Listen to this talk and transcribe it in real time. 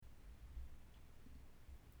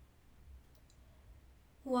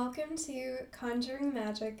Welcome to Conjuring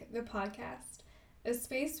Magic, the podcast, a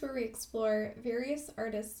space where we explore various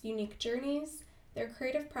artists' unique journeys, their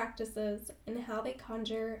creative practices, and how they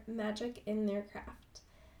conjure magic in their craft.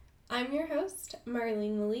 I'm your host,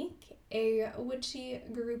 Marlene Malik, a witchy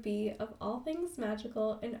groupie of all things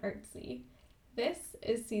magical and artsy. This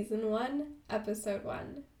is Season 1, Episode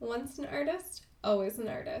 1, Once an Artist, Always an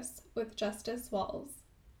Artist, with Justice Walz.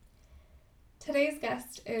 Today's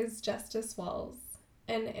guest is Justice Walz,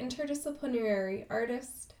 an interdisciplinary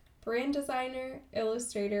artist, brand designer,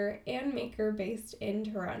 illustrator, and maker based in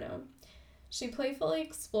Toronto. She playfully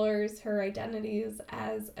explores her identities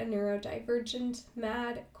as a neurodivergent,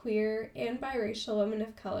 mad, queer, and biracial woman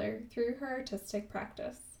of color through her artistic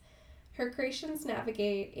practice. Her creations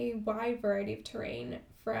navigate a wide variety of terrain,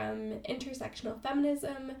 from intersectional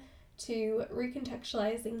feminism to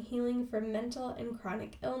recontextualizing healing from mental and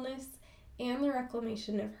chronic illness and the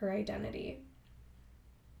reclamation of her identity.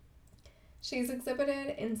 She's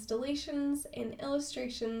exhibited installations and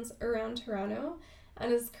illustrations around Toronto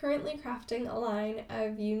and is currently crafting a line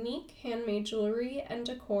of unique handmade jewelry and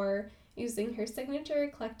decor using her signature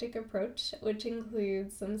eclectic approach, which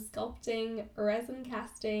includes some sculpting, resin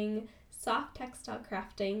casting, soft textile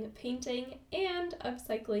crafting, painting, and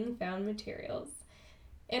upcycling found materials.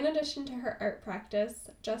 In addition to her art practice,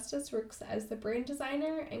 Justice works as the brand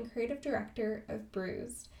designer and creative director of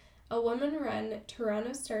Bruised, a woman-run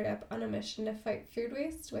Toronto startup on a mission to fight food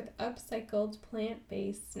waste with upcycled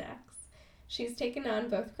plant-based snacks. She's taken on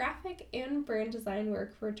both graphic and brand design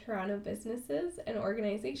work for Toronto businesses and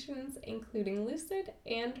organizations, including Lucid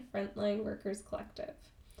and Frontline Workers Collective.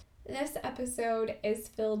 This episode is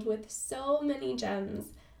filled with so many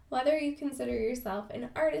gems. Whether you consider yourself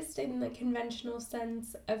an artist in the conventional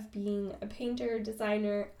sense of being a painter,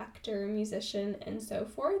 designer, actor, musician, and so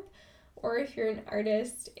forth, or if you're an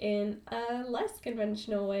artist in a less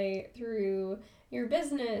conventional way through your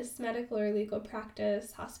business, medical or legal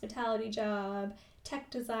practice, hospitality job,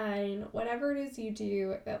 tech design, whatever it is you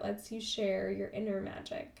do that lets you share your inner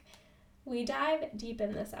magic. We dive deep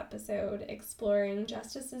in this episode, exploring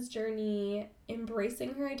Justice's journey,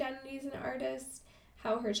 embracing her identity as an artist,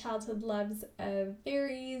 how her childhood loves of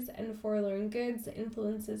fairies and forlorn goods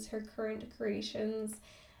influences her current creations,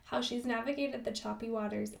 how she's navigated the choppy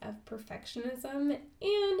waters of perfectionism,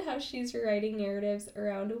 and how she's rewriting narratives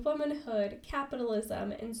around womanhood,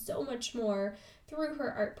 capitalism, and so much more through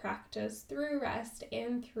her art practice, through rest,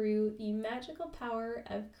 and through the magical power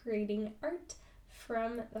of creating art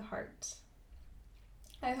from the heart.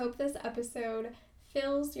 I hope this episode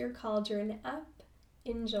fills your cauldron up.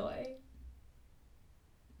 Enjoy.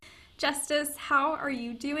 Justice, how are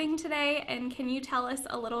you doing today, and can you tell us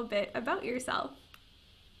a little bit about yourself?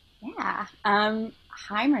 Yeah.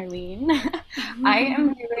 Hi, Marlene.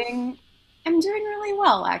 I'm doing really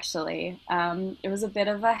well, actually. It was a bit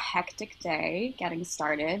of a hectic day getting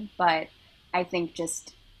started, but I think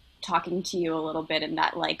just talking to you a little bit in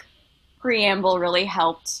that preamble really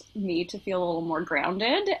helped me to feel a little more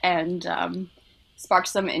grounded and sparked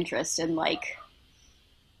some interest in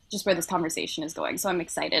just where this conversation is going. So I'm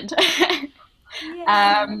excited.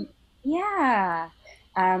 Yeah. Yeah.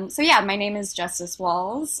 My name is Justice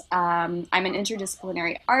Walz. I'm an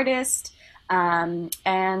interdisciplinary artist, and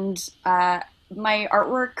my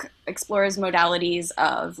artwork explores modalities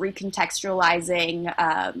of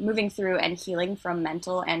recontextualizing, moving through and healing from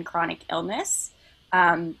mental and chronic illness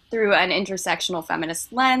through an intersectional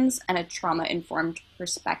feminist lens and a trauma-informed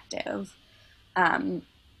perspective.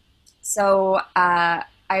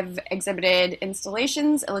 I've exhibited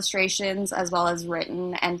installations, illustrations, as well as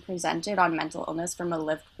written and presented on mental illness from a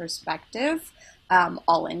lived perspective,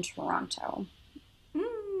 all in Toronto.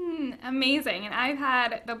 Amazing. And I've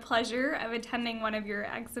had the pleasure of attending one of your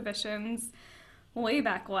exhibitions way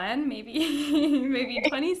back when, maybe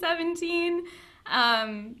 2017.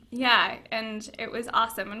 And it was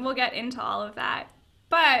awesome. And we'll get into all of that.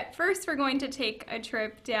 But first, we're going to take a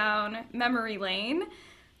trip down memory lane.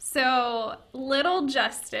 So, little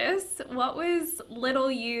Justice, what was little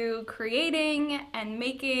you creating and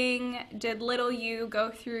making? Did little you go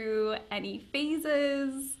through any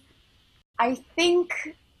phases? I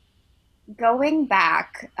think going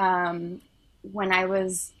back, when I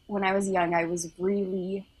was young, I was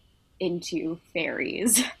really into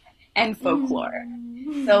fairies and folklore.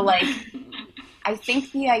 So I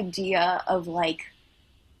think the idea of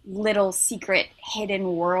little secret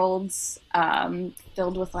hidden worlds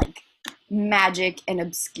filled with magic and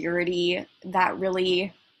obscurity that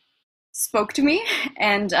really spoke to me,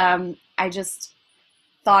 and I just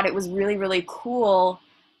thought it was really, really cool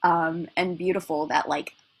and beautiful that a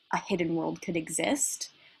hidden world could exist.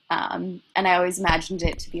 And I always imagined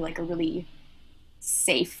it to be like a really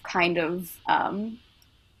safe kind of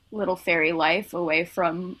little fairy life away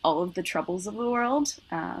from all of the troubles of the world.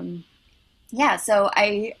 Yeah, so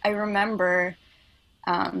I remember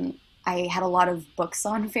I had a lot of books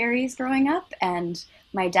on fairies growing up, and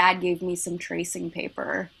my dad gave me some tracing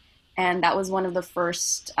paper, and that was one of the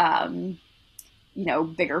first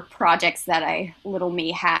bigger projects that little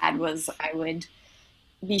me had. Was I would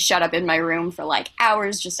be shut up in my room for like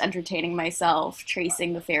hours just entertaining myself,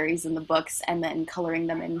 tracing the fairies in the books and then coloring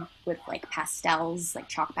them in with like pastels, like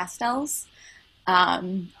chalk pastels.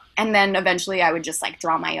 And then eventually I would just like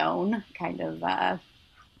draw my own kind of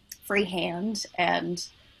freehand. And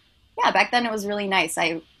yeah, back then it was really nice.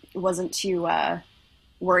 I wasn't too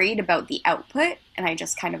worried about the output, and I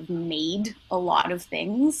just kind of made a lot of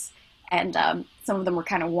things. And some of them were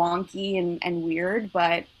kind of wonky and weird,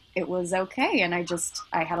 but it was okay. And I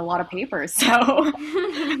had a lot of paper, so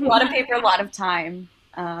a lot of paper, a lot of time.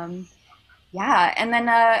 Yeah, and then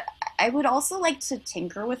I would also like to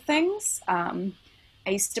tinker with things. I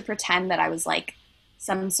used to pretend that I was like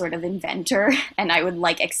some sort of inventor, and I would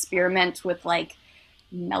like experiment with like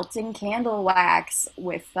melting candle wax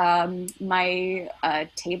with my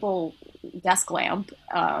table desk lamp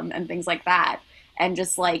and things like that, and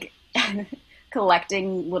just like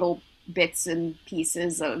collecting little bits and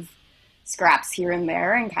pieces of scraps here and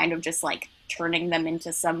there and kind of just like turning them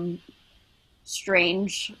into some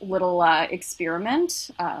strange little experiment,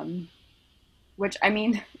 which I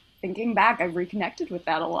mean, thinking back, I've reconnected with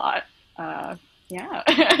that a lot.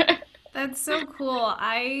 Yeah. That's so cool.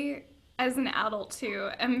 I, as an adult too,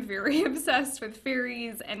 am very obsessed with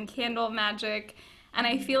fairies and candle magic, and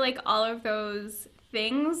I feel like all of those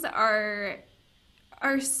things are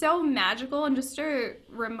so magical and just a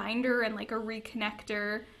reminder and like a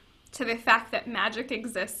reconnector to the fact that magic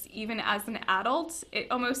exists even as an adult. It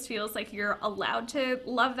almost feels like you're allowed to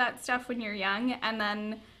love that stuff when you're young, and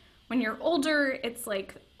then when you're older, it's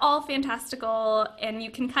like all fantastical, and you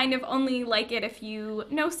can kind of only like it if you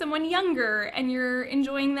know someone younger and you're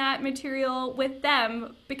enjoying that material with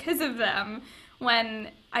them because of them. When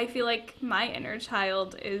I feel like my inner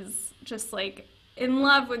child is just like in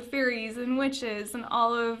love with fairies and witches and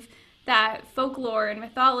all of that folklore and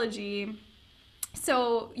mythology.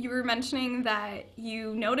 So you were mentioning that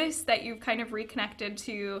you noticed that you've kind of reconnected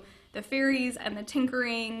to the fairies and the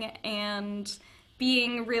tinkering and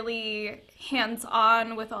being really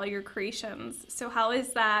hands-on with all your creations. So how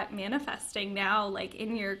is that manifesting now, like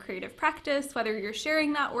in your creative practice, whether you're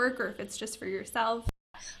sharing that work or if it's just for yourself?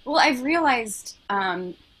 Well, I've realized,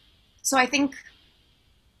 so I think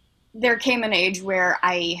there came an age where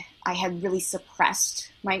I had really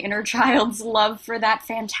suppressed my inner child's love for that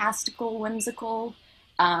fantastical, whimsical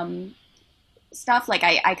stuff. Like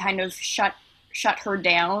I kind of shut her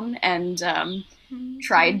down and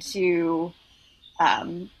tried to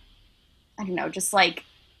I don't know, just like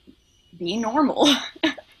be normal,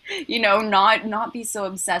 not be so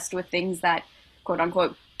obsessed with things that quote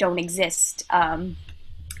unquote don't exist. And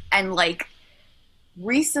like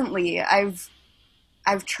recently,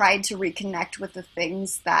 I've tried to reconnect with the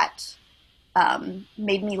things that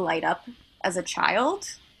made me light up as a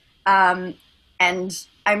child, and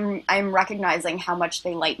I'm recognizing how much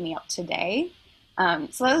they light me up today.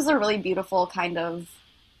 So that was a really beautiful kind of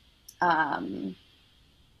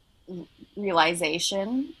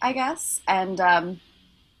realization, I guess. And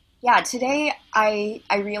yeah, today I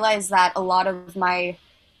realize that a lot of my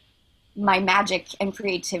magic and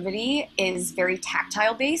creativity is very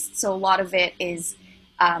tactile based. So a lot of it is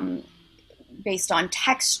based on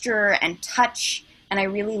texture and touch, and I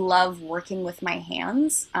really love working with my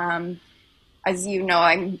hands. As you know,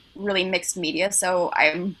 I'm really mixed media, so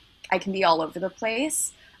I can be all over the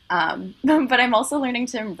place. But I'm also learning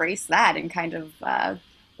to embrace that and kind of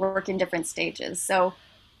work in different stages. So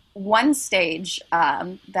one stage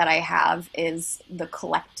that I have is the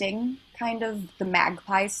collecting, kind of the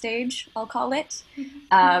magpie stage, I'll call it.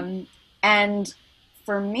 And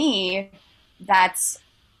for me, that's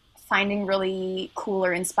finding really cool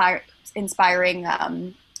or inspiring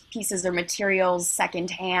pieces or materials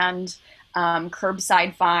secondhand,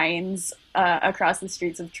 curbside finds across the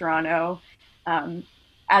streets of Toronto.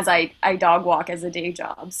 As I dog walk as a day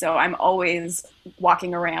job. So I'm always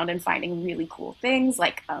walking around and finding really cool things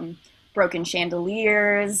like broken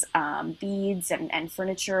chandeliers, beads and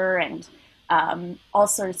furniture and all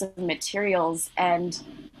sorts of materials. And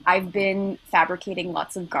I've been fabricating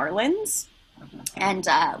lots of garlands and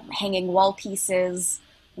hanging wall pieces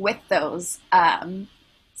with those.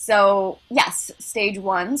 So yes, stage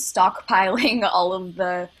one, stockpiling all of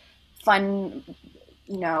the fun,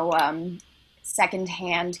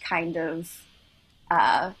 secondhand kind of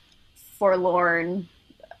uh, forlorn,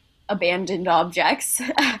 abandoned objects,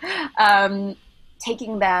 um,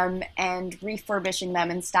 taking them and refurbishing them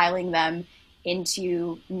and styling them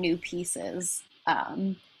into new pieces.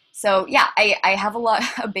 So yeah, I have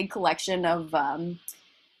a big collection of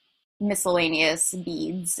miscellaneous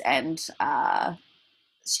beads and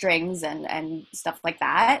strings and stuff like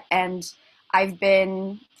that. And I've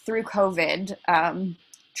been through COVID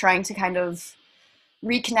trying to kind of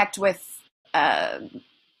reconnect with uh,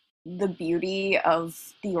 the beauty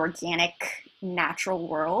of the organic, natural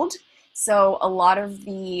world. So a lot of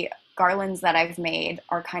the garlands that I've made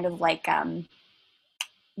are kind of like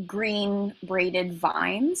green braided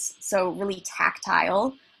vines, so really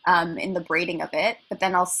tactile in the braiding of it. But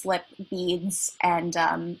then I'll slip beads and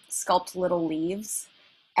sculpt little leaves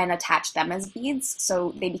and attach them as beads,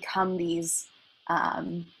 so they become these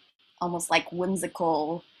um, almost like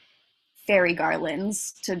whimsical fairy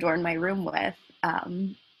garlands to adorn my room with.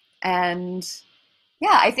 And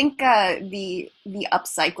yeah, I think the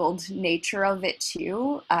upcycled nature of it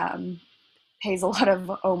too pays a lot of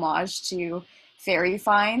homage to fairy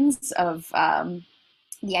finds of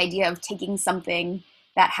the idea of taking something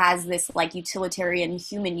that has this like utilitarian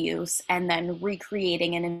human use and then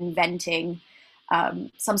recreating and inventing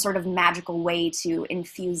some sort of magical way to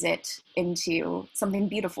infuse it into something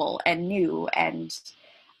beautiful and new and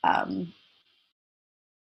um,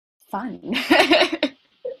 fun.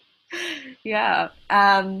 Yeah.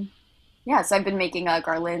 Yeah, so I've been making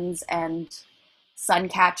garlands and sun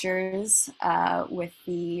catchers with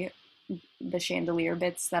the chandelier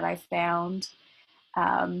bits that I found.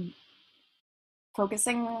 Um,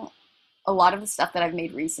 Focusing a lot of the stuff that I've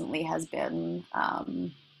made recently has been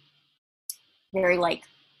very like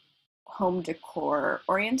home decor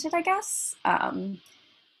oriented, I guess.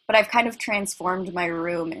 But I've kind of transformed my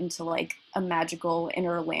room into like a magical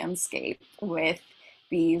inner landscape with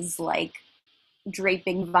these like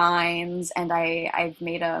draping vines, and I've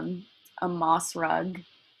made a moss rug.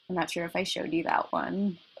 I'm not sure if I showed you that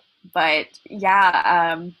one, but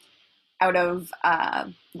yeah, out of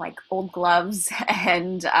like old gloves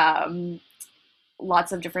and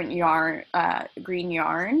lots of different yarn, green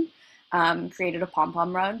yarn, created a pom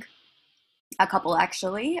pom rug, a couple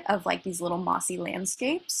actually, of like these little mossy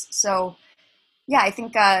landscapes. So yeah, I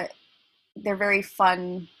think they're very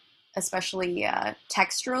fun, especially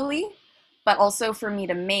texturally, but also for me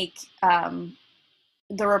to make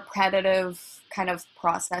the repetitive kind of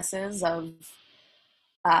processes of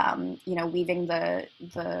weaving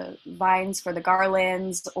the vines for the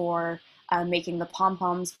garlands or making the pom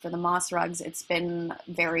poms for the moss rugs. It's been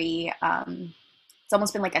very it's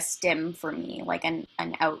almost been like a stim for me, like an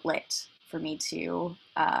outlet for me to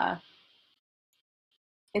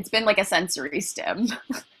it's been like a sensory stim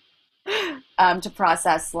to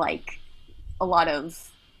process like a lot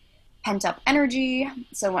of pent up energy.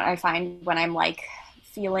 So when I find when I'm like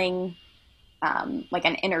feeling like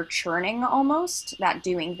an inner churning almost, that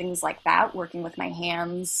doing things like that, working with my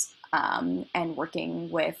hands and working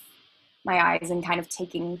with my eyes and kind of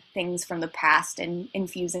taking things from the past and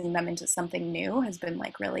infusing them into something new has been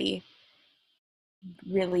like really,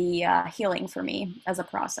 really healing for me as a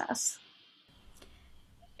process.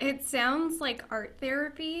 It sounds like art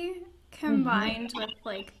therapy Mm-hmm. combined with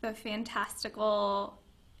like the fantastical,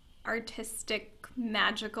 artistic,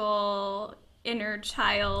 magical inner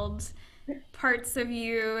child parts of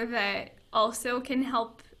you that also can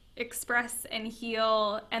help express and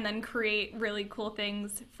heal and then create really cool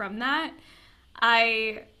things from that.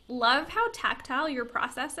 I love how tactile your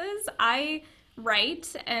process is. I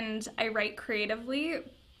write creatively.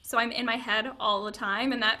 So I'm in my head all the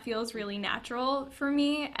time, and that feels really natural for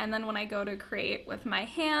me. And then when I go to create with my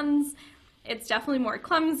hands, it's definitely more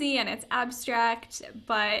clumsy and it's abstract.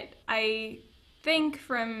 But I think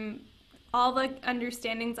from all the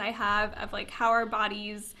understandings I have of like how our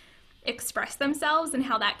bodies express themselves and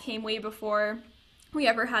how that came way before we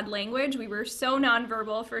ever had language. We were so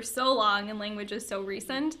nonverbal for so long, and language is so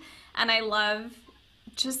recent. And I love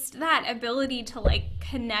just that ability to like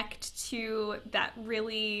connect to that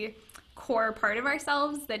really core part of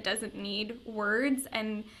ourselves that doesn't need words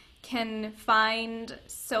and can find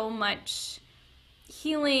so much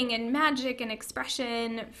healing and magic and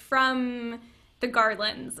expression from the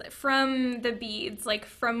garlands, from the beads, like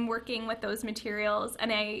from working with those materials.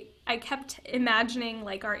 And I kept imagining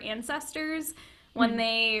like our ancestors when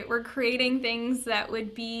they were creating things that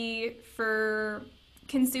would be for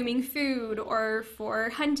consuming food or for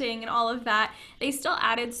hunting and all of that, they still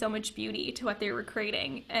added so much beauty to what they were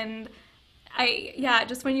creating. And yeah,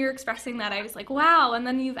 just when you were expressing that, I was like, wow. And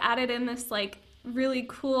then you've added in this like really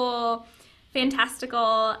cool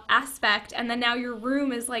fantastical aspect, and then now your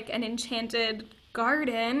room is like an enchanted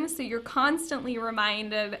garden, so you're constantly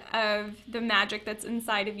reminded of the magic that's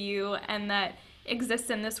inside of you and that exists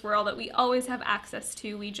in this world that we always have access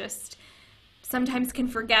to. We just sometimes can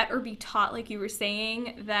forget or be taught, like you were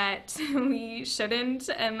saying, that we shouldn't,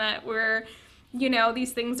 and that we're,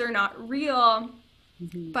 these things are not real.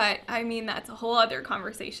 Mhm. But I mean, that's a whole other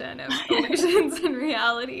conversation of illusions and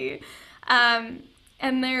reality. Um,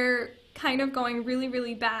 and they're kind of going really,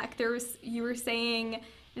 really back. You were saying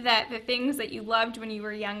that the things that you loved when you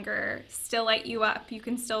were younger still light you up. You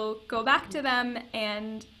can still go back to them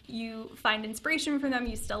and you find inspiration from them.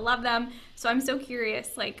 You still love them. So I'm so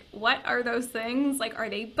curious, like, what are those things? Like, are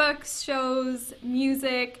they books, shows,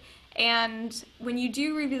 music? And when you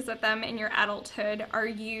do revisit them in your adulthood, are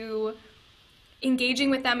you engaging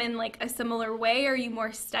with them in like a similar way? Are you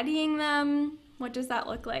more studying them? What does that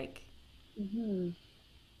look like? Mhm.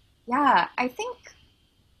 Yeah, I think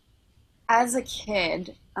as a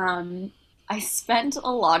kid, I spent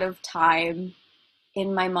a lot of time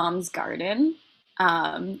in my mom's garden,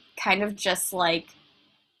 kind of just like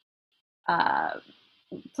uh,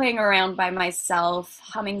 playing around by myself,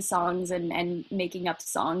 humming songs and making up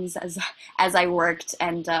songs as I worked.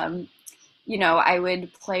 And I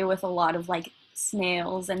would play with a lot of like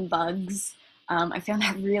snails and bugs. I found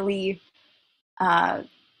that really uh,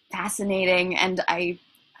 fascinating, and I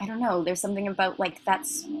don't know. There's something about like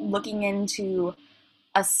that's looking into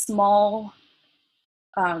a small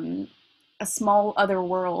um, a small other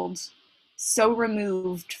world, so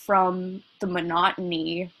removed from the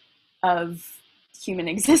monotony of human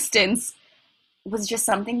existence, was just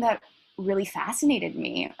something that really fascinated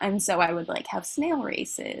me. And so I would like have snail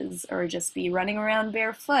races or just be running around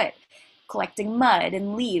barefoot, collecting mud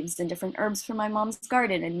and leaves and different herbs from my mom's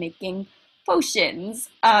garden and making potions.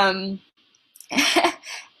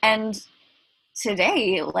 And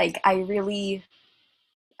today, like, I really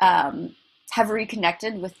um, have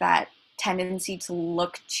reconnected with that tendency to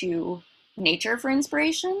look to nature for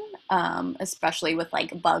inspiration, especially with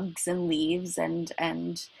like bugs and leaves and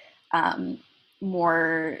um,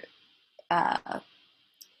 more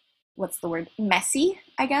what's the word, messy,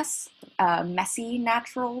 I guess, messy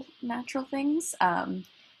natural things,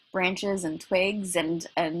 branches and twigs and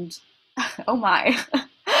oh my,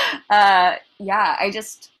 yeah,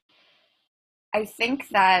 I think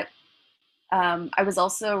that I was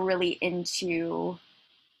also really into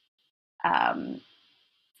um,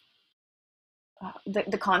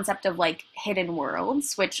 the concept of like hidden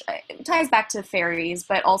worlds, which ties back to fairies,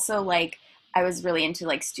 but also like I was really into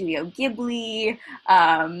like Studio Ghibli,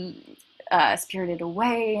 um, Spirited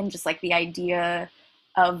Away, and just like the idea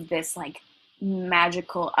of this like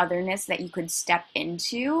magical otherness that you could step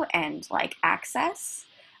into and like access.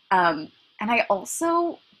 Um, and I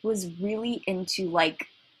also was really into like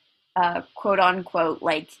quote unquote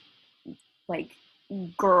like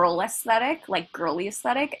girl aesthetic, like girly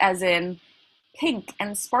aesthetic, as in pink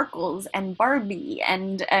and sparkles and Barbie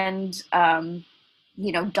and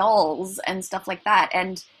dolls and stuff like that.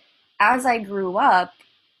 And as I grew up,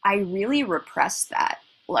 I really repressed that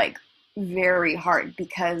like very hard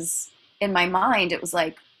because in my mind it was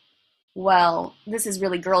like, well, this is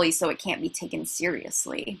really girly, so it can't be taken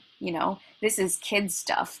seriously. This is kid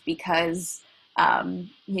stuff because, I'm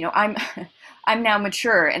I'm now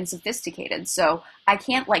mature and sophisticated, so I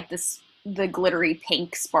can't like the glittery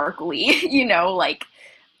pink sparkly, like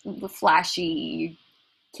the flashy,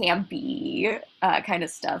 campy kind of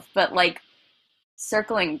stuff. But like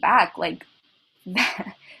circling back, like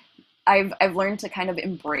I've learned to kind of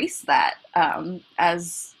embrace that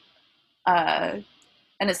as uh,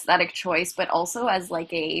 an aesthetic choice, but also as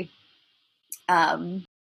like a um,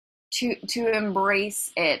 to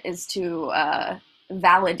embrace it is to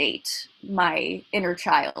validate my inner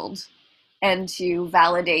child and to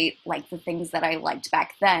validate like the things that I liked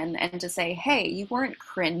back then and to say, hey, you weren't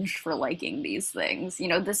cringe for liking these things.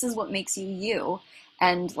 This is what makes you you.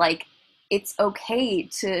 And like it's okay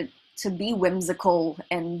to be whimsical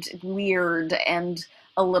and weird and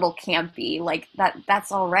a little campy. Like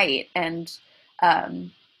that's all right. And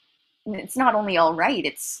um it's not only all right,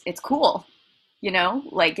 it's cool,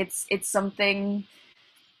 like it's something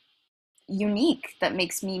unique that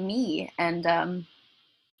makes me me. And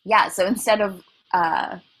yeah, so instead of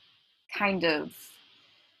uh kind of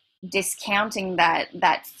discounting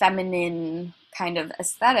that feminine kind of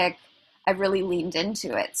aesthetic, I've really leaned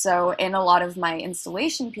into it. So in a lot of my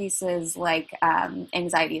installation pieces, like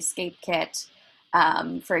Anxiety Escape Kit,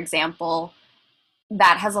 for example,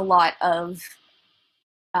 that has a lot of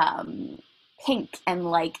pink and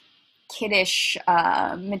like kiddish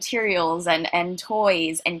materials and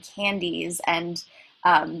toys and candies, and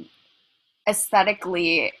um,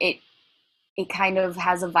 aesthetically it kind of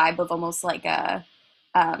has a vibe of almost like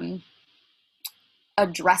um, a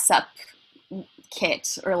dress up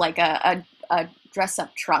kit, or like a dress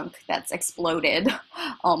up trunk that's exploded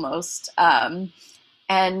almost.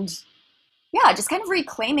 And yeah, just kind of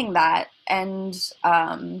reclaiming that. And,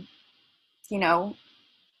 you know,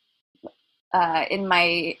 in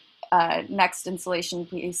my next installation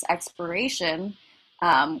piece, Expiration,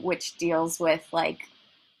 which deals with like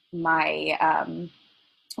my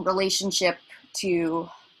relationship to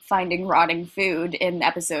finding rotting food in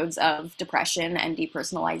episodes of depression and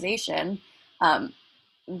depersonalization, um,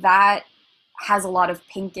 that has a lot of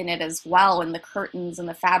pink in it as well, in the curtains and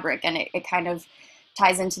the fabric. And it kind of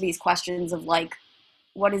ties into these questions of like,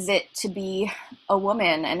 what is it to be a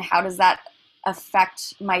woman, and how does that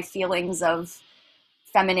affect my feelings of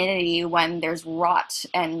femininity when there's rot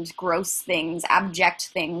and gross things, abject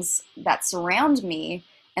things that surround me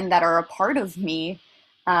and that are a part of me,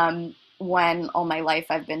 when all my life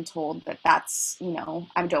I've been told that that's, you know,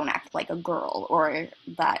 I don't act like a girl, or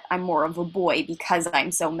that I'm more of a boy because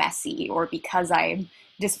I'm so messy, or because I'm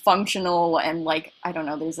dysfunctional. And like, I don't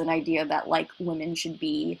know, there's an idea that like women should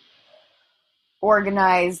be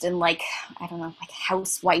organized and like, I don't know, like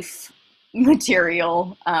housewife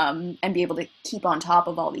material, and be able to keep on top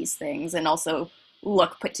of all these things and also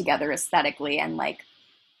look put together aesthetically. And like,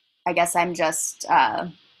 I guess I'm just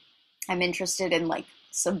I'm interested in like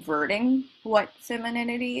subverting what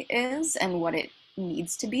femininity is and what it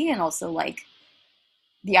needs to be, and also like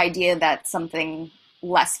the idea that something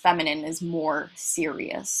less feminine is more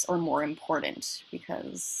serious or more important,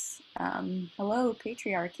 because hello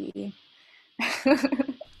patriarchy.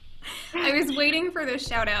 I was waiting for this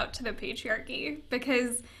shout out to the patriarchy,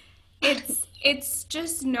 because it's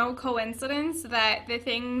just no coincidence that the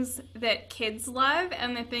things that kids love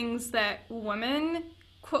and the things that women,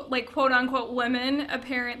 quote unquote women,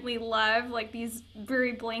 apparently love, like these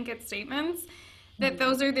very blanket statements, that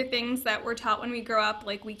those are the things that we're taught when we grow up.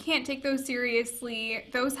 Like, we can't take those seriously,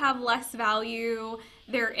 those have less value,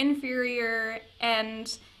 they're inferior.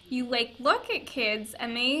 And you like look at kids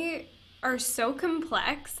and they are so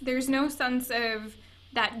complex. There's no sense of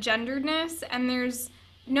that genderedness, and there's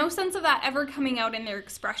no sense of that ever coming out in their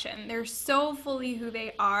expression. They're so fully who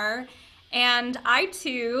they are. And I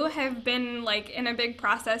too have been like in a big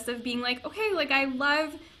process of being like, okay, like I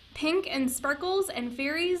love pink and sparkles and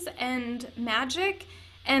fairies and magic,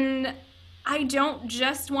 and I don't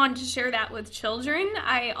just want to share that with children.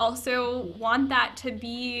 I also want that to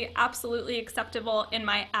be absolutely acceptable in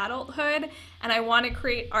my adulthood, and I want to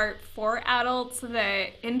create art for adults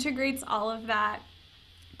that integrates all of that.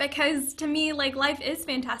 Because to me, like, life is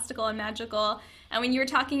fantastical and magical. And when you were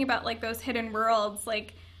talking about like those hidden worlds,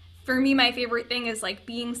 like, for me, my favorite thing is like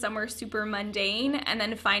being somewhere super mundane and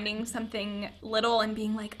then finding something little and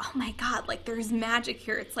being like, oh my God, like there's magic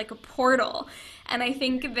here. It's like a portal. And I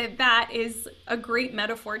think that that is a great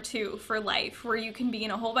metaphor too for life, where you can be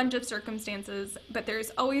in a whole bunch of circumstances, but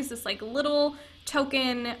there's always this like little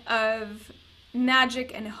token of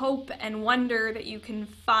magic and hope and wonder that you can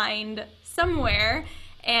find somewhere.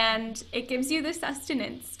 And it gives you the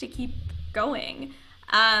sustenance to keep going.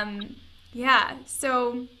 Yeah,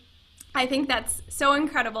 so I think that's so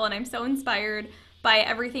incredible, and I'm so inspired by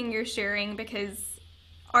everything you're sharing, because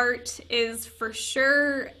art is for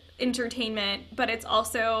sure entertainment, but it's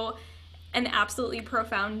also an absolutely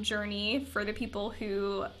profound journey for the people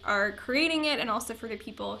who are creating it and also for the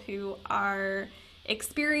people who are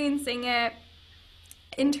experiencing it.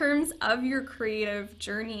 In terms of your creative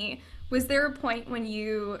journey, was there a point when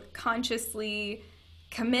you consciously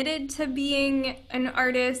committed to being an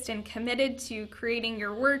artist and committed to creating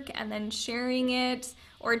your work and then sharing it,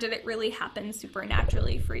 or did it really happen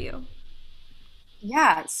supernaturally for you?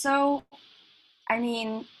 Yeah, so I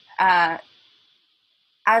mean, as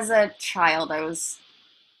a child, I was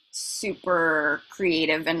super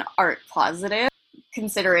creative and art positive.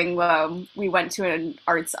 Considering we went to an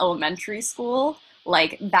arts elementary school,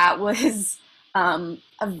 like that was a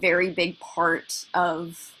very big part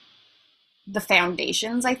of the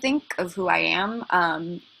foundations, I think, of who I am,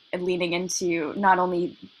 and leaning into not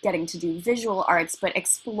only getting to do visual arts, but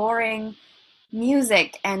exploring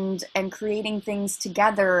music and creating things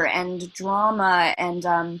together, and drama.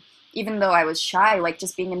 And even though I was shy, like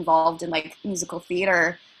just being involved in like musical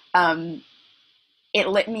theater, um, it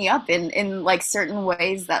lit me up in like certain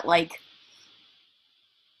ways that like,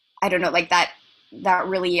 I don't know, like that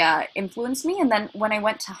really influenced me. And then when I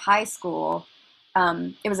went to high school,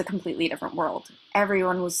 it was a completely different world.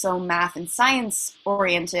 Everyone was so math and science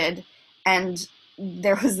oriented, And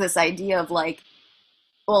there was this idea of like,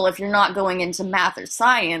 well, if you're not going into math or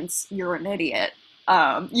science, you're an idiot.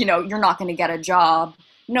 You're not going to get a job.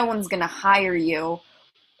 No one's going to hire you.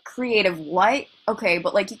 Creative what? Okay,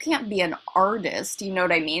 but like you can't be an artist, you know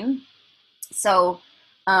what I mean? So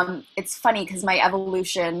it's funny because my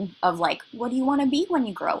evolution of like, what do you want to be when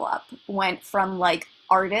you grow up, went from like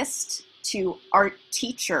artist to art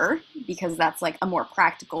teacher, because that's like a more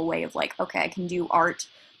practical way of like, okay, I can do art,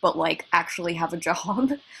 but like actually have a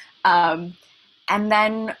job. Um, and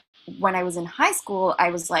then when I was in high school,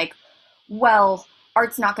 I was like, well,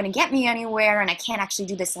 art's not going to get me anywhere and I can't actually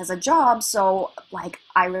do this as a job. So like,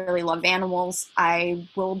 I really love animals. I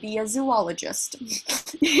will be a zoologist,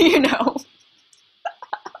 you know?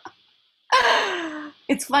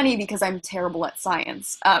 It's funny because I'm terrible at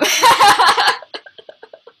science.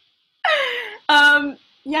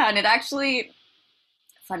 Yeah, and it actually,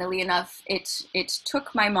 funnily enough, it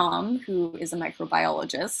took my mom, who is a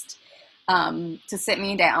microbiologist, to sit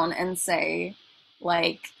me down and say,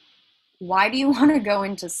 like, why do you want to go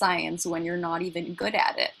into science when you're not even good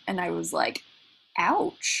at it? And I was like,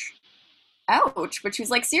 ouch, ouch. But she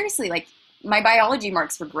was like, seriously, like, my biology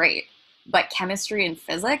marks were great, but chemistry and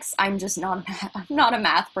physics, I'm just not, I'm not a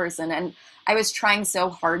math person. And I was trying so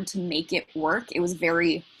hard to make it work. It was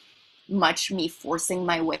very much me forcing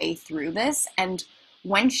my way through this. And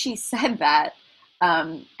when she said that,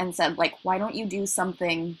 and said, like, why don't you do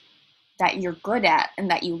something that you're good at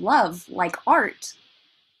and that you love, like art?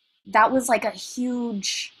 That was like a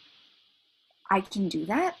huge, I can do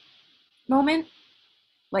that moment.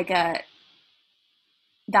 Like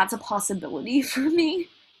that's a possibility for me.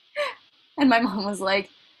 And my mom was like,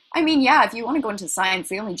 I mean, yeah, if you want to go into science,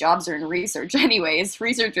 the only jobs are in research anyways,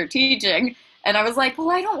 research or teaching. And I was like,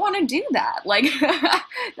 well, I don't want to do that. Like,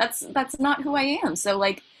 that's not who I am. So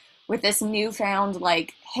like with this newfound,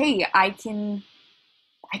 like, hey, I can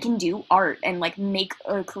do art and like make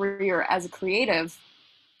a career as a creative,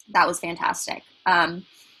 that was fantastic. And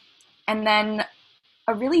then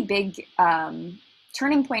a really big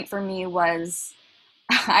turning point for me was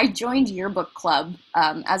I joined yearbook club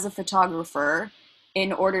as a photographer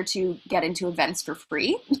in order to get into events for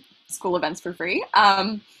free, school events for free.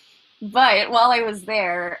 But while I was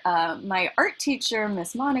there, my art teacher,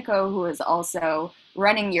 Miss Monaco, who was also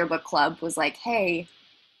running yearbook club, was like, hey,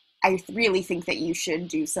 I really think that you should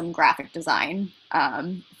do some graphic design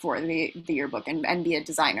for the yearbook and be a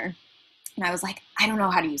designer. And I was like, I don't know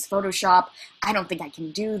how to use Photoshop. I don't think I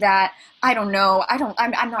can do that. I don't know.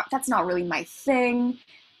 I'm not, that's not really my thing.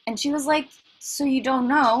 And she was like, so you don't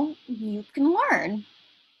know, you can learn.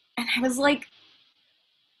 And I was like,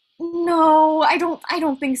 no, I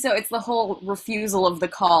don't think so. It's the whole refusal of the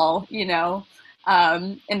call, you know,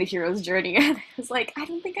 in the hero's journey. And I was like, I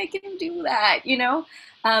don't think I can do that, you know?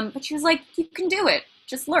 But she was like, you can do it,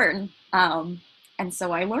 just learn. And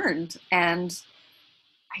so I learned, and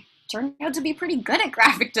I turned out to be pretty good at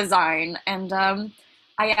graphic design. And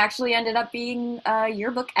I actually ended up being a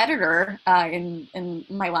yearbook editor in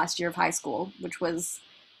my last year of high school, which was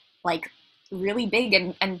like really big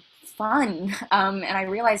and fun. And I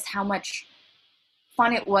realized how much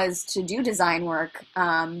fun it was to do design work.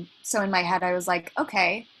 So in my head, I was like,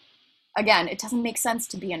 okay, again, it doesn't make sense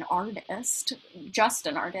to be an artist, just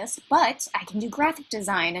an artist, but I can do graphic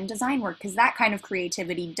design and design work because that kind of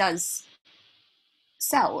creativity does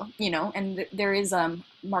sell, you know, and there is a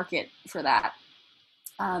market for that.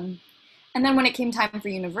 And then when it came time for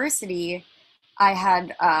university, I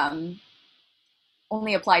had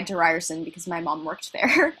only applied to Ryerson because my mom worked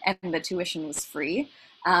there and the tuition was free.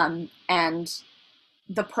 And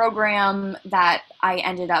the program that I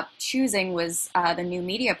ended up choosing was the new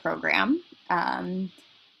media program,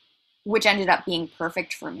 which ended up being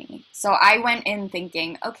perfect for me. So I went in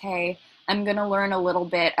thinking, okay, I'm going to learn a little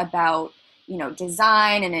bit about, you know,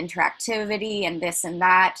 design and interactivity and this and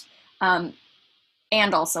that,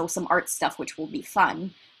 and also some art stuff, which will be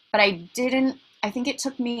fun. But I think it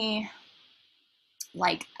took me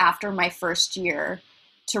like after my first year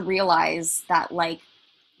to realize that like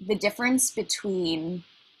the difference between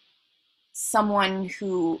someone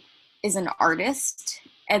who is an artist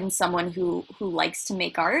and someone who likes to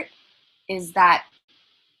make art is that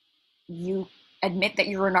you admit that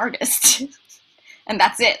you're an artist. And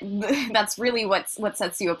that's it. That's really what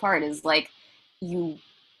sets you apart, is like you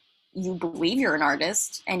believe you're an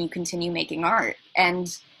artist and you continue making art.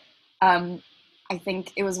 And I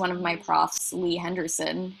think it was one of my profs, Lee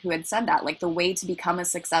Henderson, who had said that, like, the way to become a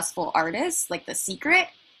successful artist, like the secret,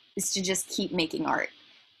 is to just keep making art.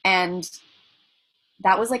 And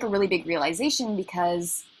that was like a really big realization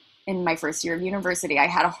because in my first year of university, I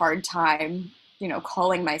had a hard time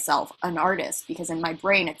calling myself an artist, because in my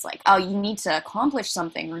brain it's like, oh, you need to accomplish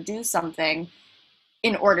something or do something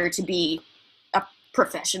in order to be a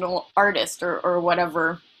professional artist or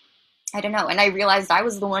whatever. I don't know. And I realized I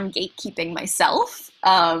was the one gatekeeping myself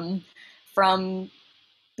from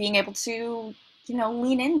being able to,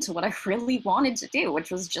 lean into what I really wanted to do,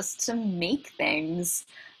 which was just to make things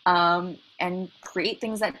and create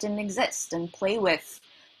things that didn't exist and play with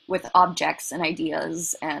objects and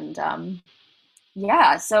ideas. And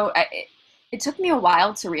so it took me a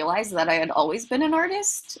while to realize that I had always been an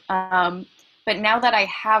artist. But now that I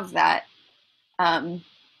have that,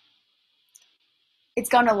 it's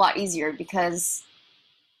gone a lot easier, because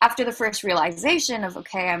after the first realization of,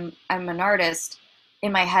 okay, I'm an artist,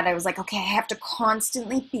 in my head I was like, okay, I have to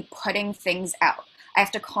constantly be putting things out. I have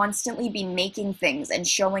to constantly be making things and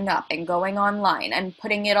showing up and going online and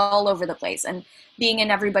putting it all over the place and being in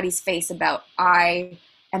everybody's face about I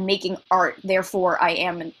am making art, therefore I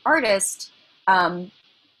am an artist. And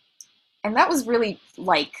that was really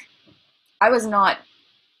like, I was not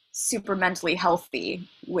super mentally healthy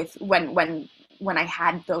with when I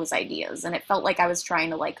had those ideas, and it felt like I was trying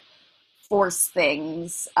to like force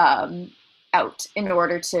things out in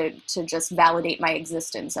order to just validate my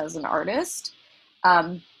existence as an artist.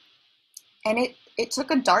 And it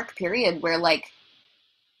took a dark period where like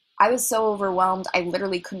I was so overwhelmed I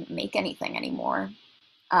literally couldn't make anything anymore.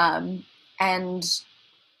 And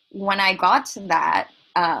when I got to that,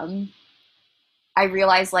 I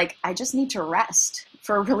realized like I just need to rest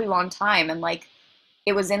for a really long time. And like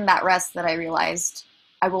it was in that rest that I realized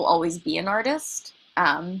I will always be an artist.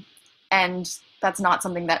 And that's not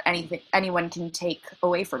something that anyone can take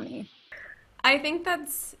away from me. I think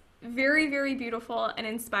that's very, very beautiful and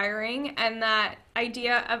inspiring, and that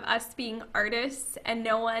idea of us being artists and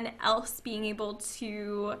no one else being able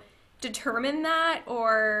to determine that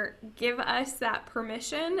or give us that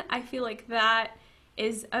permission, I feel like that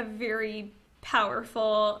is a very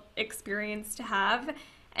powerful experience to have,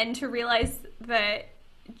 and to realize that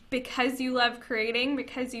because you love creating,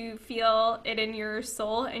 because you feel it in your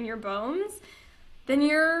soul and your bones, then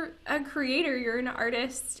you're a creator, you're an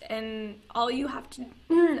artist, and all you have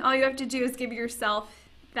to do is give yourself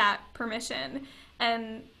that permission.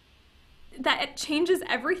 And that it changes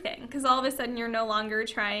everything, because all of a sudden you're no longer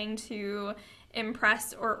trying to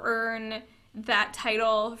impress or earn that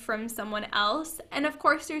title from someone else. And of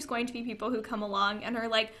course there's going to be people who come along and are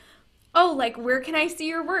like, oh, like, where can I see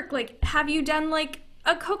your work? Like, have you done like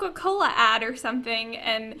a Coca-Cola ad or something?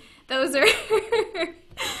 And those are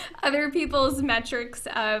other people's metrics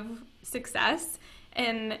of success,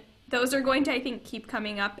 and those are going to, I think, keep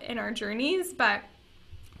coming up in our journeys, but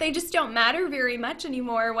they just don't matter very much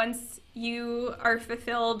anymore once you are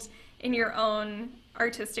fulfilled in your own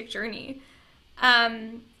artistic journey.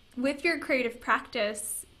 With your creative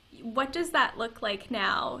practice, what does that look like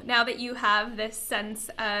now that you have this sense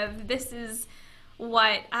of, this is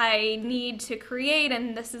what I need to create,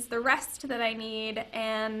 and this is the rest that I need,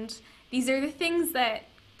 and these are the things that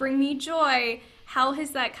bring me joy? How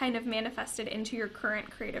has that kind of manifested into your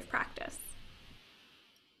current creative practice?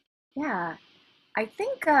 Yeah, I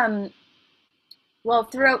think, throughout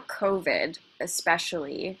COVID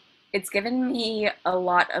especially, it's given me a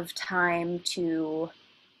lot of time to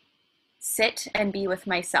sit and be with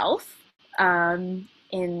myself in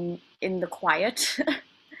the quiet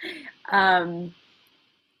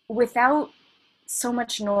without so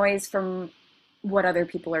much noise from what other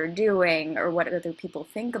people are doing or what other people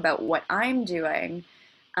think about what I'm doing.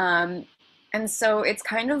 And so it's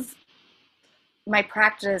kind of my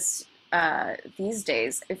practice these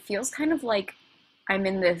days. It feels kind of like I'm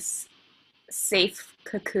in this safe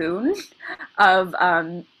cocoon of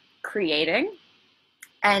creating.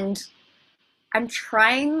 And I'm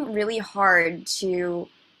trying really hard to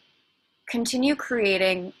continue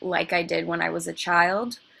creating like I did when I was a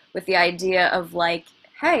child, with the idea of like,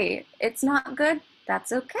 hey, it's not good,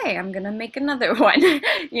 that's okay, I'm gonna make another one,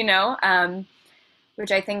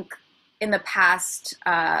 which I think in the past,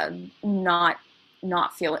 not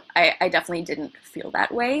feel, I definitely didn't feel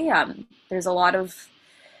that way. There's a lot of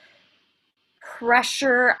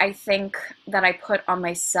pressure, I think, that I put on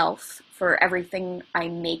myself for everything I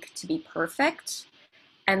make to be perfect.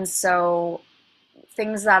 And so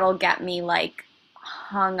things that'll get me like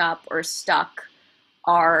hung up or stuck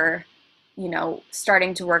are,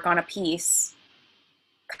 starting to work on a piece,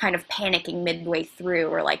 kind of panicking midway through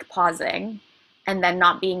or like pausing, and then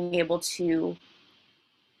not being able to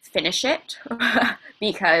finish it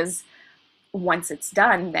because once it's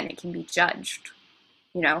done, then it can be judged.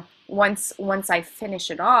 Once I finish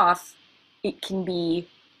it off, it can be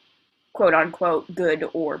quote unquote good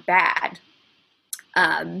or bad.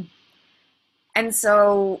 Um, and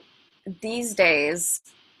so these days,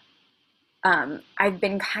 I've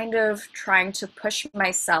been kind of trying to push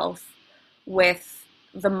myself with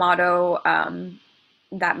the motto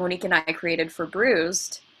that Monique and I created for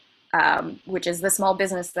Bruised, which is the small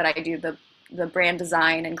business that I do the brand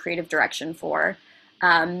design and creative direction for.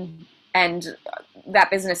 And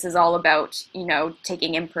that business is all about,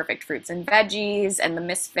 taking imperfect fruits and veggies and the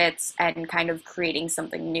misfits and kind of creating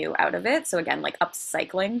something new out of it. So again, like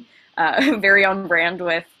upcycling, very on brand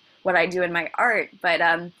with what I do in my art. But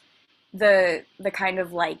the kind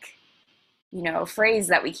of like, phrase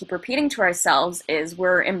that we keep repeating to ourselves is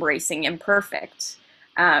we're embracing imperfect.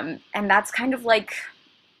 And that's kind of like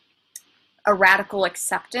a radical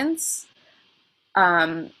acceptance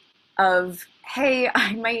of, hey,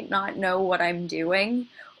 I might not know what I'm doing,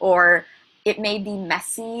 or it may be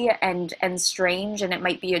messy and strange, and it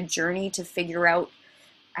might be a journey to figure out,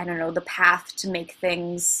 I don't know, the path to make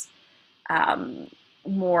things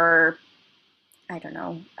more, I don't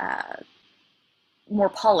know, more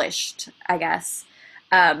polished, I guess.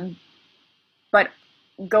 But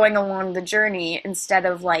going along the journey, instead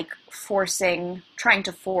of like trying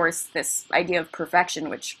to force this idea of perfection,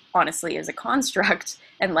 which honestly is a construct,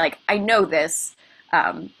 and like I know this,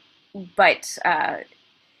 but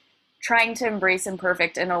trying to embrace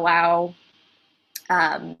imperfect and allow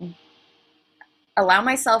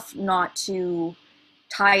myself not to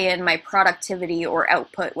tie in my productivity or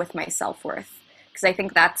output with my self-worth, because I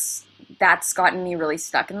think that's gotten me really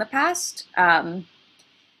stuck in the past. And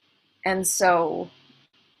so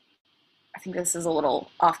I think this is a little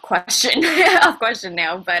off question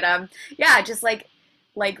now, but yeah, just like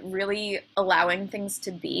really allowing things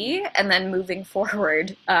to be and then moving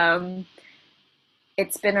forward.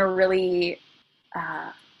 It's been a really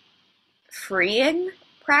freeing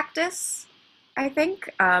practice, I think,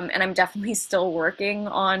 and I'm definitely still working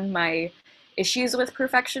on my issues with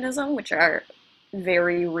perfectionism, which are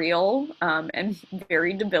very real and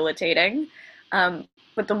very debilitating.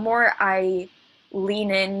 But the more I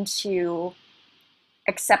lean into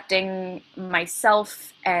accepting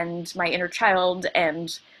myself and my inner child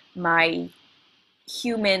and my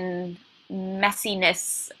human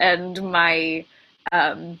messiness and my,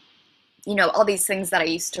 all these things that I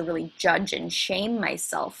used to really judge and shame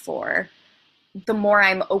myself for, the more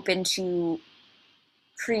I'm open to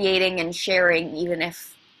creating and sharing, even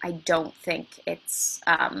if I don't think it's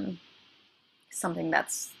something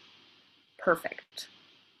that's perfect,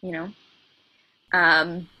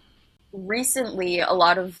 Recently, a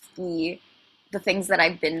lot of the things that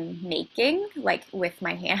I've been making, like with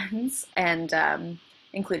my hands, and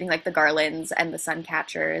including like the garlands and the sun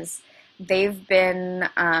catchers, they've been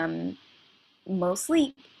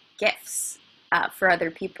mostly gifts for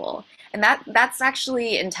other people, and that's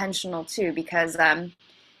actually intentional too, because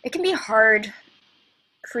it can be hard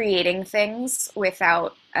creating things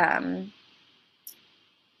without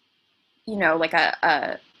like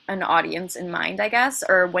an audience in mind, I guess,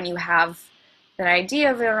 or when you have an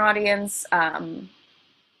idea of an audience,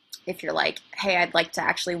 if you're like, hey, I'd like to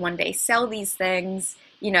actually one day sell these things,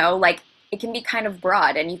 like it can be kind of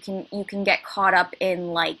broad, and you can get caught up in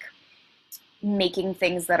like making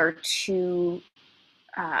things that are too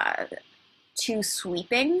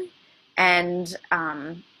sweeping, and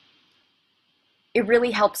it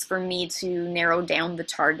really helps for me to narrow down the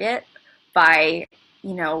target by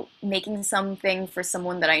making something for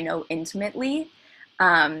someone that I know intimately,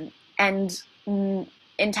 and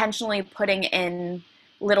intentionally putting in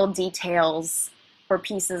little details or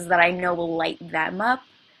pieces that I know will light them up.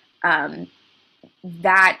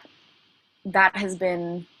 That has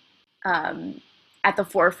been at the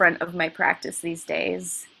forefront of my practice these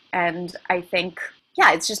days. And I think,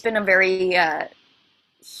 yeah, it's just been a very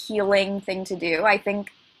healing thing to do. I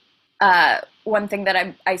think one thing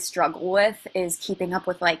that I struggle with is keeping up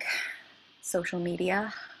with like social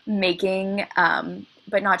media, making,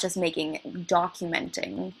 but not just making,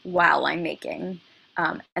 documenting while I'm making,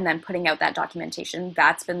 and then putting out that documentation.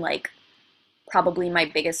 That's been like probably my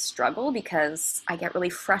biggest struggle, because I get really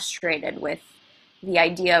frustrated with the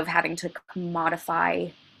idea of having to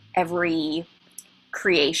commodify every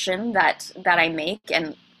creation that I make,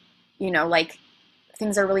 and like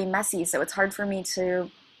things are really messy, so it's hard for me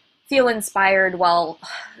to feel inspired while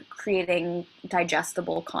creating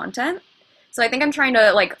digestible content. So I think I'm trying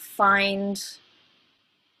to like find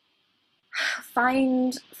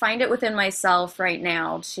it within myself right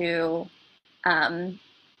now to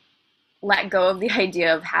let go of the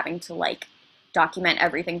idea of having to like document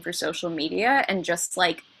everything for social media, and just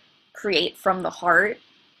like create from the heart,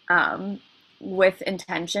 with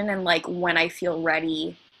intention, and like when I feel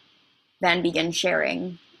ready then begin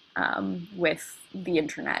sharing with the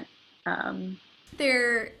internet.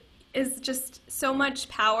 There is just so much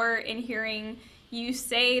power in hearing you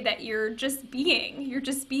say that you're just being. You're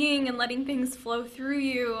just being and letting things flow through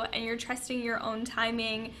you, and you're trusting your own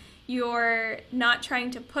timing. You're not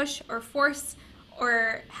trying to push or force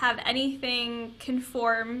or have anything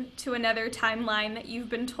conform to another timeline that you've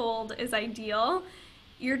been told is ideal.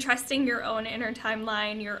 You're trusting your own inner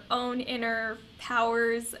timeline, your own inner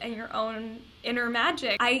powers, and your own inner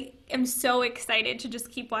magic. I am so excited to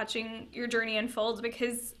just keep watching your journey unfold,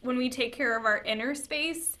 because when we take care of our inner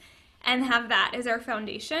space and have that as our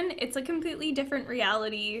foundation, it's a completely different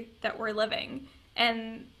reality that we're living.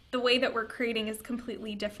 And the way that we're creating is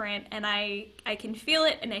completely different, and I can feel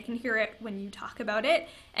it and I can hear it when you talk about it.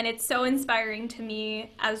 And it's so inspiring to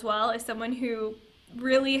me as well, as someone who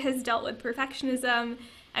really has dealt with perfectionism.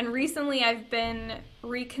 And recently I've been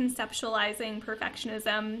reconceptualizing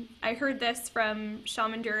perfectionism. I heard this from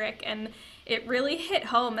Shaman Durek, and it really hit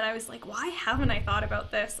home, and I was like, why haven't I thought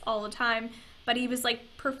about this all the time? But he was like,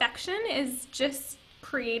 perfection is just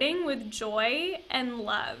creating with joy and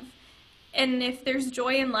love. And if there's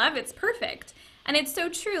joy and love, it's perfect. And it's so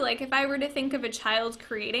true. Like, if I were to think of a child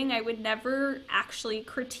creating, I would never actually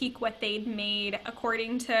critique what they'd made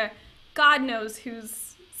according to God knows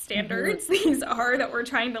whose standards these are that we're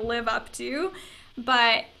trying to live up to.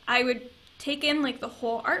 But I would take in like the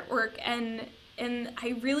whole artwork, and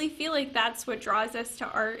I really feel like that's what draws us to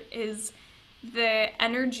art, is the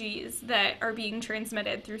energies that are being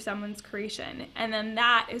transmitted through someone's creation. And then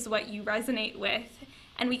that is what you resonate with.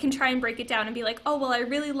 And we can try and break it down and be like, oh, well, I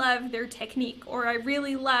really love their technique, or I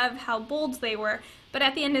really love how bold they were. But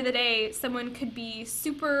at the end of the day, someone could be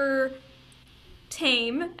super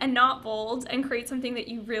tame and not bold and create something that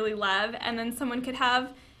you really love. And then someone could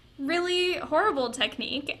have really horrible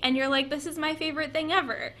technique, and you're like, this is my favorite thing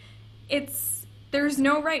ever. There's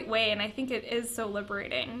no right way, and I think it is so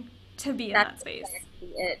liberating to be in that space.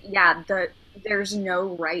 Exactly it. There's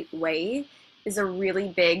no right way is a really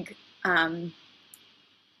big,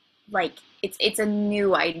 it's a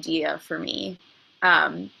new idea for me.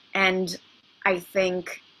 And I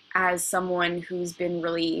think as someone who's been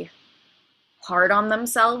really hard on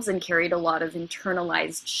themselves and carried a lot of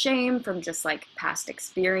internalized shame from just like past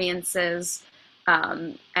experiences,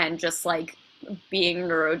 and just like being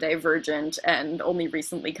neurodivergent and only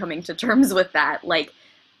recently coming to terms with that, like,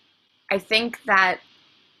 I think that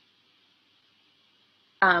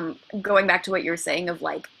going back to what you're saying of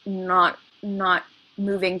like not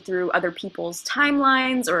moving through other people's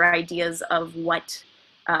timelines or ideas of what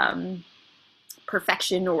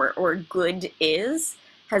perfection or good is,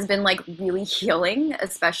 has been like really healing,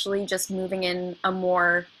 especially just moving in a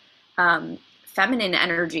more feminine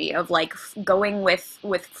energy of like going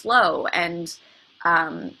with flow, and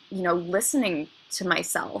listening to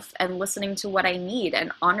myself and listening to what I need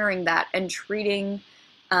and honoring that, and treating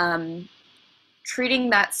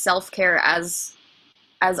that self-care as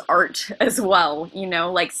art as well,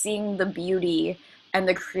 like seeing the beauty and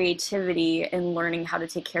the creativity in learning how to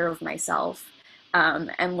take care of myself,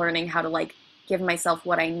 and learning how to like give myself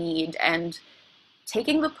what I need, and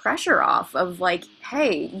taking the pressure off of like,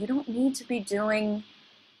 hey, you don't need to be doing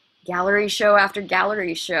gallery show after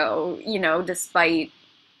gallery show, despite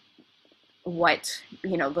what,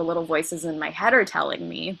 the little voices in my head are telling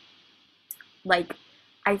me. Like,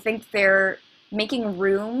 I think they're making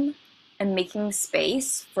room and making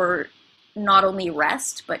space for not only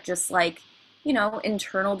rest, but just like,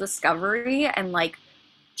 internal discovery and like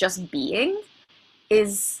just being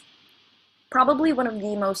is probably one of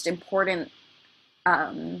the most important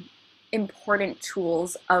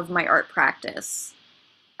tools of my art practice.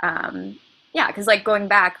 Because like going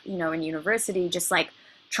back, in university, just like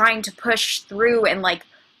trying to push through and like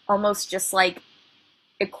almost just like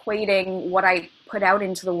equating what I put out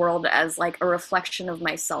into the world as like a reflection of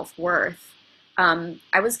my self-worth.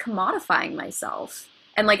 I was commodifying myself,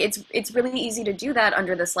 and like it's really easy to do that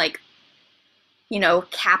under this like,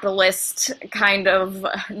 capitalist kind of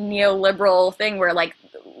neoliberal thing where like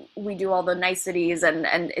we do all the niceties and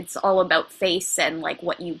it's all about face and like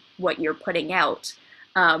what you're putting out.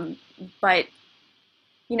 But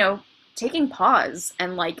taking pause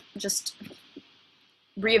and like just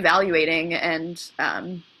reevaluating and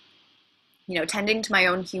tending to my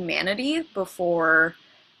own humanity before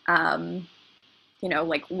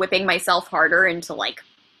like whipping myself harder into like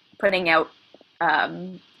putting out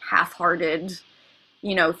half-hearted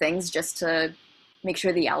things just to make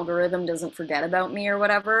sure the algorithm doesn't forget about me or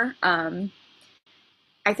whatever.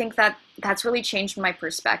 I think that's really changed my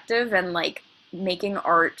perspective, and like making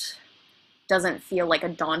art doesn't feel like a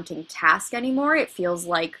daunting task anymore. It feels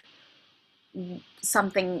like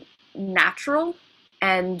something natural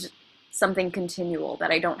and something continual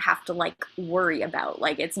that I don't have to like worry about.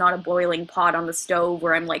 Like it's not a boiling pot on the stove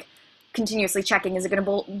where I'm like continuously checking, is it going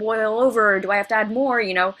to boil over? Or do I have to add more?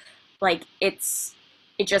 You know, like it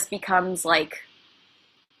just becomes like,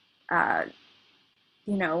 uh,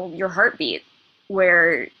 you know, your heartbeat,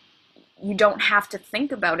 where you don't have to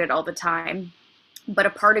think about it all the time, but a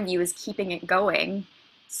part of you is keeping it going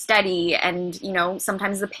steady. And, you know,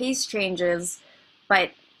 sometimes the pace changes,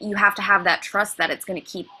 but you have to have that trust that it's going to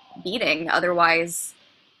keep beating. Otherwise,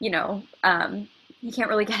 you know, you can't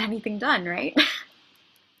really get anything done, right?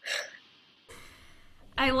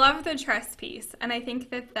 I love the trust piece, and I think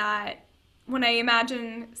that when I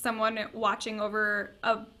imagine someone watching over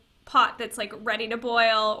a pot that's like ready to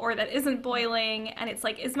boil or that isn't boiling, and it's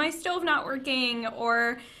like, is my stove not working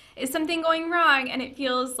or is something going wrong? And it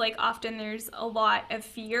feels like often there's a lot of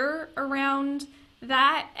fear around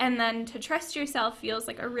that, and then to trust yourself feels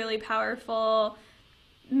like a really powerful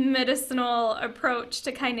medicinal approach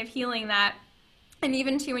to kind of healing that. And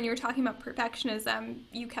even too, when you were talking about perfectionism,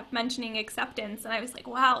 you kept mentioning acceptance, and I was like,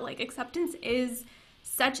 wow, like acceptance is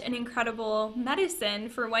such an incredible medicine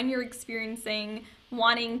for when you're experiencing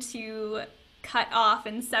wanting to cut off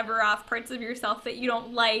and sever off parts of yourself that you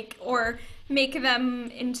don't like, or make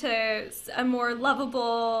them into a more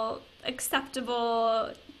lovable,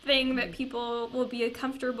 acceptable thing that people will be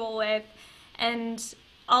comfortable with. And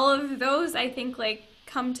all of those, I think, like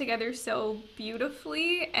come together so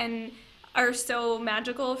beautifully and are so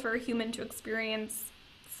magical for a human to experience,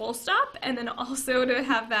 full stop, and then also to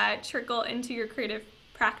have that trickle into your creative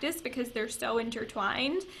practice because they're so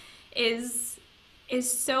intertwined is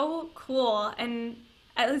so cool. And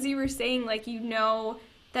as you were saying, like, you know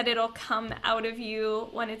that it'll come out of you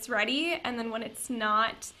when it's ready, and then when it's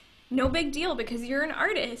not, no big deal, because you're an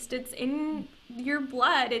artist. It's in your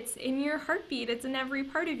blood, it's in your heartbeat, it's in every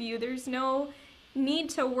part of you. There's no need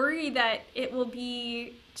to worry that it will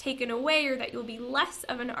be taken away or that you'll be less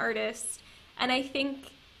of an artist. And I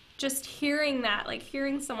think just hearing that, like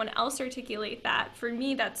hearing someone else articulate that, for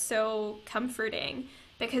me, that's so comforting,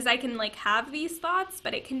 because I can like have these thoughts,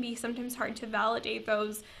 but it can be sometimes hard to validate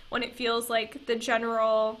those when it feels like the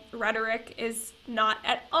general rhetoric is not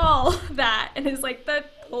at all that, and is like the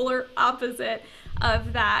polar opposite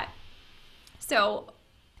of that. So,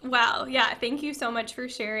 wow, yeah, thank you so much for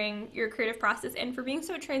sharing your creative process and for being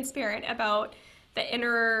so transparent about the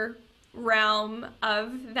inner realm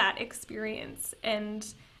of that experience. And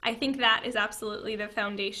I think that is absolutely the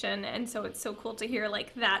foundation. And so it's so cool to hear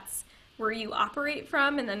like that's where you operate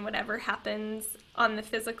from, and then whatever happens on the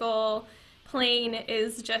physical plane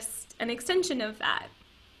is just an extension of that.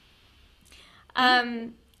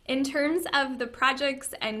 In terms of the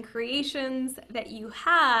projects and creations that you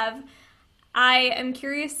have, I am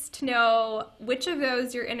curious to know which of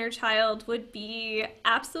those your inner child would be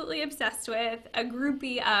absolutely obsessed with, a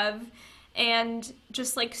groupie of, and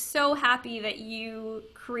just like so happy that you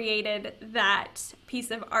created that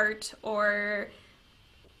piece of art or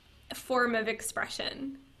form of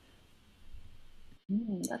expression.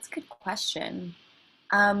 That's a good question.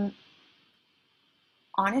 Um,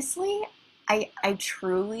 Honestly, I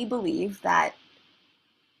truly believe that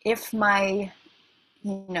if my,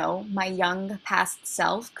 you know, my young past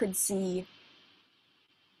self could see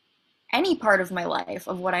any part of my life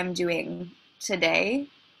of what I'm doing today,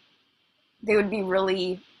 they would be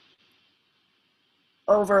really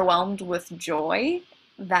overwhelmed with joy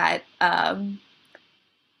that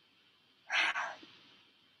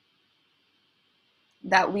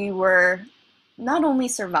that we were not only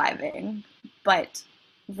surviving but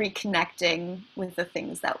reconnecting with the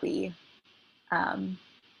things that we um,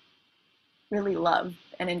 really loved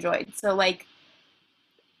and enjoyed. So like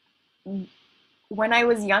when I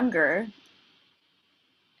was younger,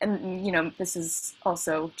 and you know, this is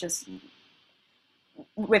also just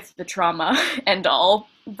with the trauma and all,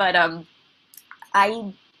 but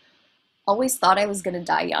I always thought I was going to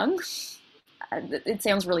die young. It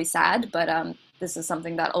sounds really sad, but this is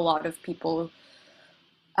something that a lot of people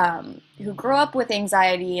who grow up with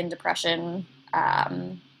anxiety and depression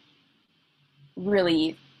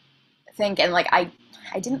really think. And like I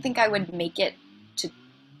didn't think I would make it to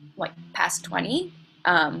like past 20.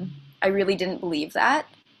 I really didn't believe that.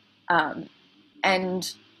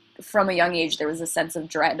 And from a young age, there was a sense of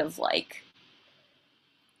dread of like,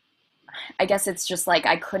 I guess it's just like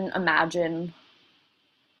I couldn't imagine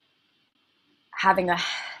having a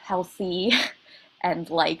healthy and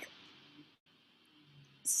like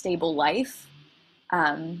stable life.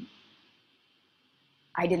 Um,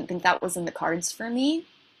 I didn't think that was in the cards for me.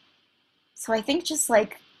 So I think just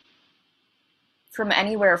like from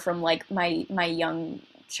anywhere from like my young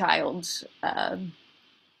child,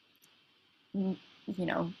 you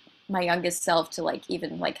know, my youngest self to like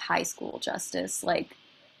even like high school Justice, like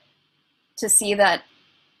to see that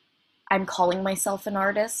I'm calling myself an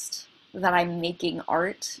artist, that I'm making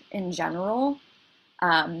art in general,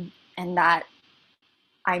 and that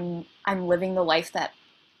I'm living the life that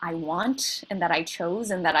I want and that I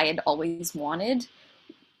chose and that I had always wanted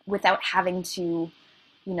without having to,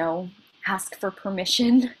 you know, ask for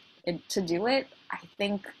permission to do it. I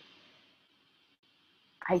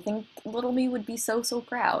think little me would be so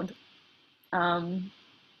proud. Um,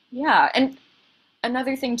 yeah, and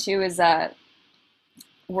another thing too is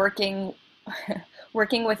working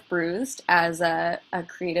working with Bruised as a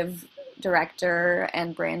creative director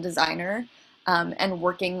and brand designer, and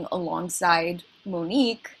working alongside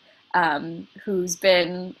Monique, who's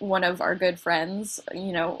been one of our good friends,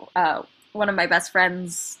 one of my best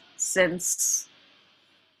friends since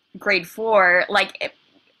grade 4.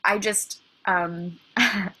 I just,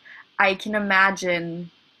 I can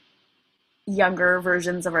imagine younger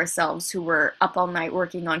versions of ourselves who were up all night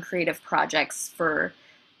working on creative projects for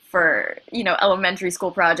elementary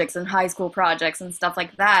school projects and high school projects and stuff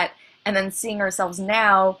like that, and then seeing ourselves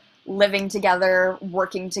now living together,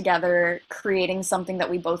 working together, creating something that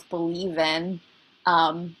we both believe in.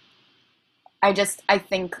 um, I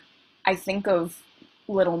think of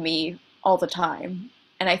little me all the time,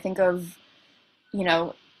 and I think of, you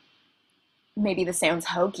know maybe this sounds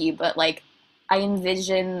hokey, but like I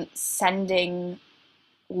envision sending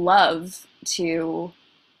love to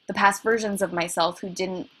the past versions of myself who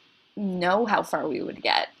didn't know how far we would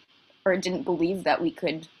get, or didn't believe that we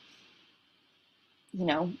could, you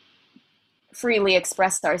know, freely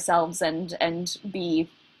express ourselves and be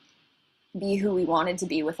who we wanted to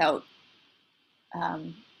be without.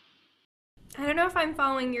 Um, I don't know if I'm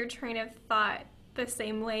following your train of thought the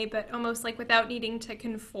same way, but almost like without needing to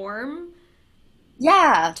conform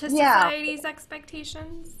yeah, to yeah, society's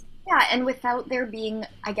expectations. yeah, and without there being,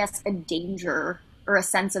 I guess, a danger or a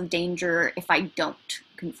sense of danger if I don't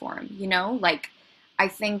conform. Like I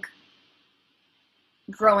think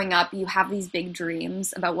growing up, you have these big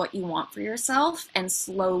dreams about what you want for yourself, and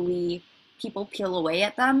slowly people peel away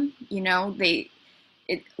at them.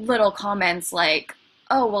 Little comments like,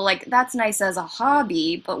 "Oh, well, like that's nice as a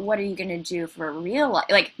hobby, but what are you gonna do for real life?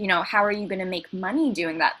 Like, how are you gonna make money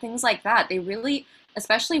doing that?" Things like that. They really,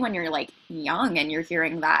 especially when you're like young and you're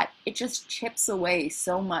hearing that, it just chips away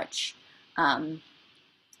so much.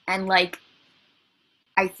 And like,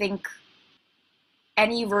 I think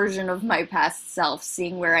any version of my past self,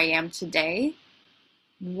 seeing where I am today,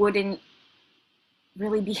 wouldn't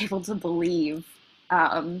really be able to believe,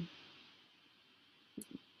 that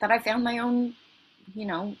I found my own, you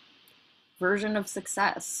know, version of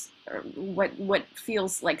success, or what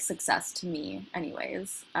feels like success to me,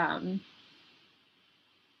 anyways.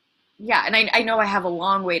 Yeah, and I know I have a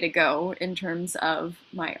long way to go in terms of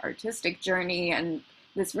my artistic journey, and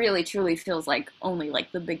this really truly feels like only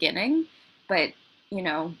like the beginning. But you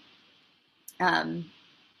know, um,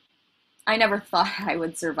 I never thought I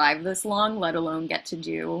would survive this long, let alone get to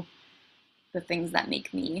do the things that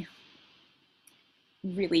make me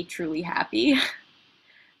really truly happy.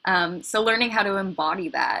 So learning how to embody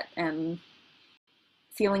that and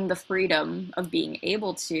feeling the freedom of being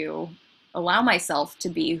able to allow myself to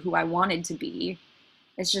be who I wanted to be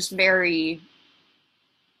is just very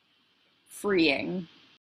freeing.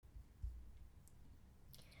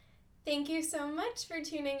 Thank you so much for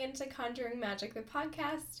tuning into Conjuring Magic, the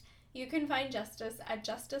podcast. You can find Justice at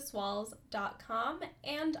justicewalz.com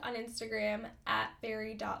and on Instagram at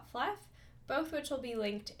berry.fluff, both which will be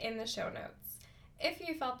linked in the show notes. If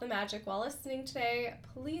you felt the magic while listening today,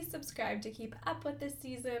 please subscribe to keep up with this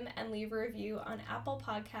season and leave a review on Apple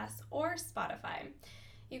Podcasts or Spotify.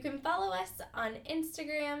 You can follow us on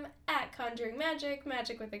Instagram at Conjuring Magic,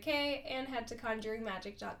 magic with a K, and head to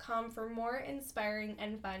conjuringmagic.com for more inspiring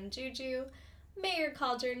and fun juju. May your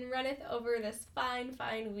cauldron runneth over this fine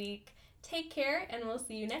week. Take care, and we'll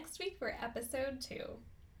see you next week for episode 2.